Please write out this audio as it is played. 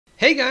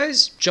Hey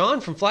guys, John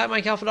from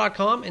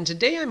flatmicealpha.com, and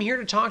today I'm here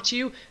to talk to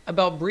you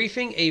about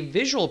briefing a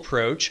visual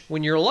approach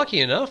when you're lucky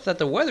enough that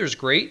the weather's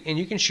great and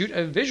you can shoot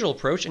a visual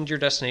approach into your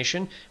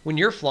destination when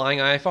you're flying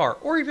IFR,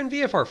 or even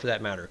VFR for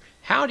that matter.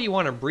 How do you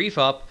want to brief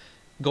up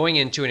going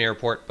into an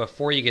airport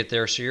before you get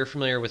there so you're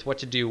familiar with what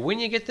to do when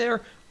you get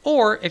there,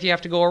 or if you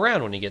have to go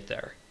around when you get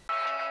there?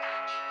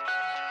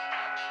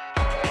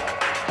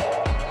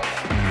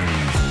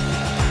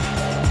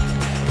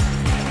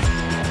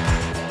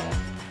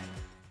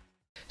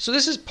 So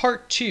this is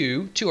part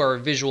 2 to our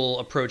visual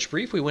approach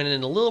brief. We went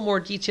in a little more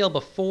detail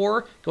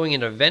before going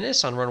into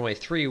Venice on runway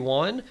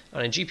 31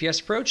 on a GPS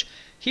approach.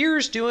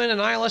 Here's doing an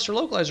ILS or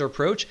localizer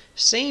approach.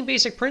 Same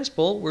basic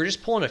principle. We're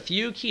just pulling a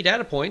few key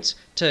data points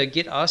to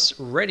get us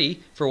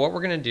ready for what we're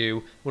going to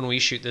do when we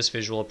shoot this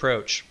visual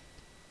approach.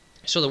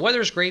 So the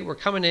weather's great. We're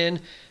coming in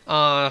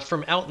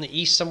from out in the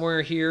east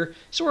somewhere here.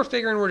 So we're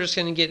figuring we're just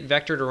going to get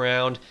vectored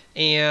around,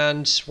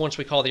 and once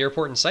we call the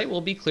airport in sight,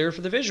 we'll be clear for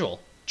the visual.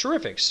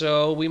 Terrific.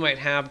 So we might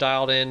have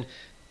dialed in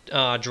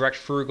direct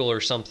frugal or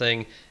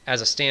something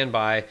as a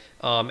standby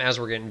as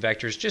we're getting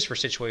vectors, just for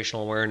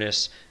situational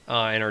awareness in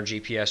our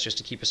GPS, just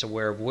to keep us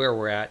aware of where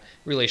we're at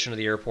in relation to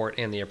the airport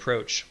and the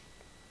approach.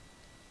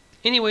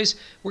 Anyways,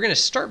 we're going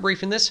to start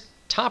briefing this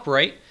top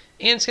right,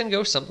 and it's going to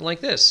go something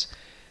like this.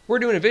 We're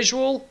doing a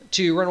visual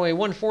to runway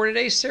 14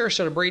 today,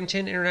 Sarasota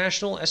Bradenton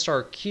International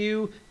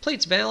SRQ.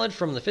 Plates valid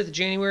from the 5th of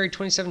January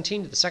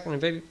 2017 to the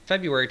 2nd of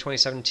February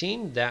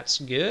 2017. That's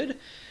good.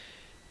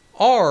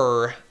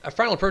 Our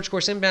final approach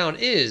course inbound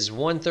is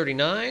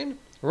 139.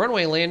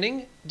 Runway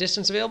landing,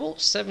 distance available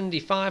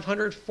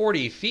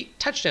 7,540 feet.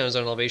 Touchdown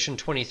zone elevation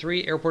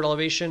 23. Airport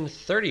elevation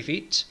 30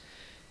 feet.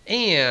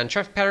 And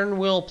traffic pattern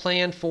will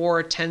plan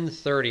for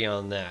 10:30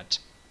 on that.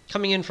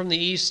 Coming in from the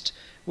east,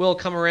 we'll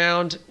come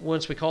around.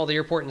 Once we call the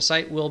airport in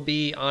sight, we'll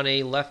be on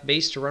a left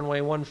base to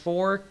runway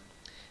 14.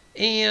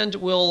 And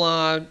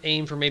we'll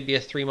aim for maybe a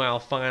 3-mile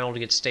final to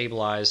get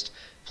stabilized.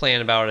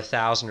 Plan about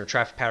 1,000 or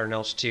traffic pattern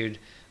altitude.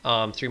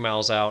 3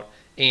 miles out,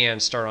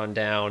 and start on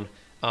down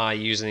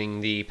using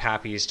the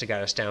PAPIs to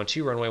guide us down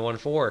to runway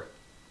 14.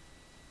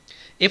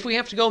 If we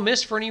have to go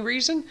miss for any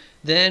reason,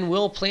 then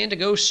we'll plan to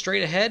go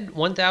straight ahead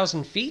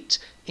 1,000 feet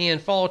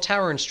and follow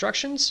tower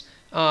instructions.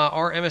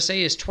 Our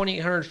MSA is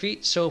 2,800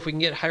 feet, so if we can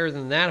get higher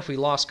than that, if we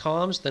lost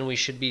comms, then we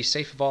should be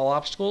safe of all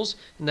obstacles,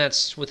 and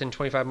that's within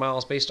 25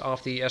 miles based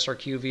off the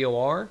SRQ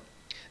VOR.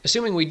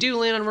 Assuming we do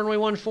land on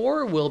runway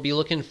 14, we'll be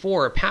looking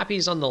for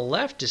PAPIs on the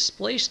left,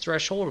 displaced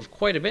threshold of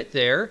quite a bit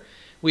there.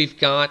 We've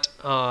got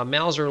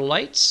Mauser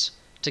lights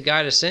to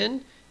guide us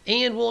in,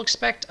 and we'll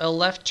expect a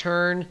left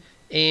turn,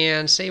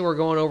 and say we're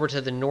going over to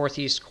the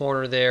northeast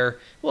corner there.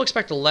 We'll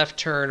expect a left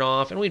turn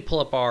off, and we'd pull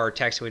up our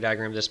taxiway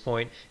diagram at this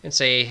point and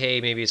say, hey,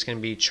 maybe it's going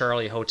to be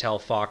Charlie Hotel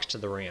Fox to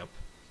the ramp.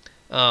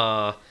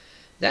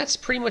 That's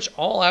pretty much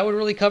all I would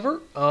really cover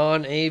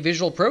on a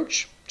visual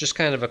approach. Just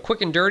kind of a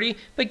quick and dirty,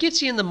 but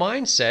gets you in the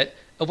mindset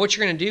of what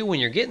you're going to do when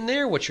you're getting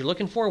there, what you're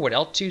looking for, what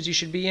altitudes you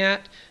should be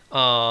at.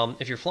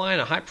 If you're flying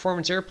a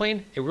high-performance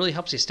airplane, it really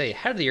helps you stay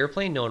ahead of the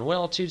airplane, knowing what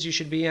altitudes you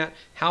should be at,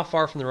 how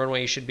far from the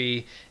runway you should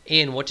be,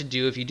 and what to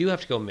do if you do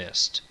have to go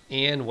missed,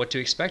 and what to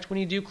expect when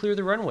you do clear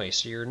the runway,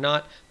 so you're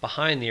not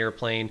behind the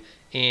airplane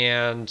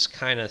and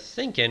kind of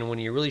thinking when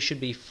you really should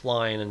be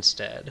flying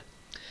instead.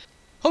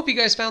 Hope you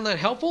guys found that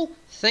helpful.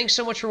 Thanks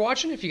so much for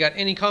watching. If you got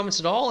any comments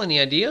at all, any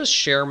ideas,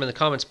 share them in the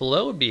comments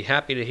below. We'd be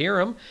happy to hear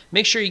them.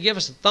 Make sure you give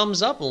us a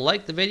thumbs up,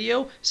 like the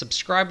video,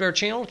 subscribe to our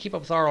channel to keep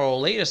up with our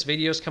latest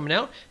videos coming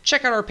out.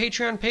 Check out our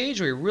Patreon page.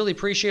 We really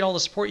appreciate all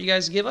the support you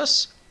guys give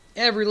us.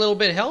 Every little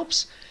bit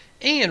helps.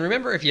 And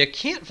remember, if you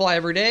can't fly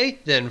every day,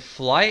 then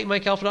fly at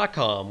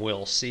MikeAlpha.com.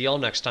 We'll see y'all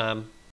next time.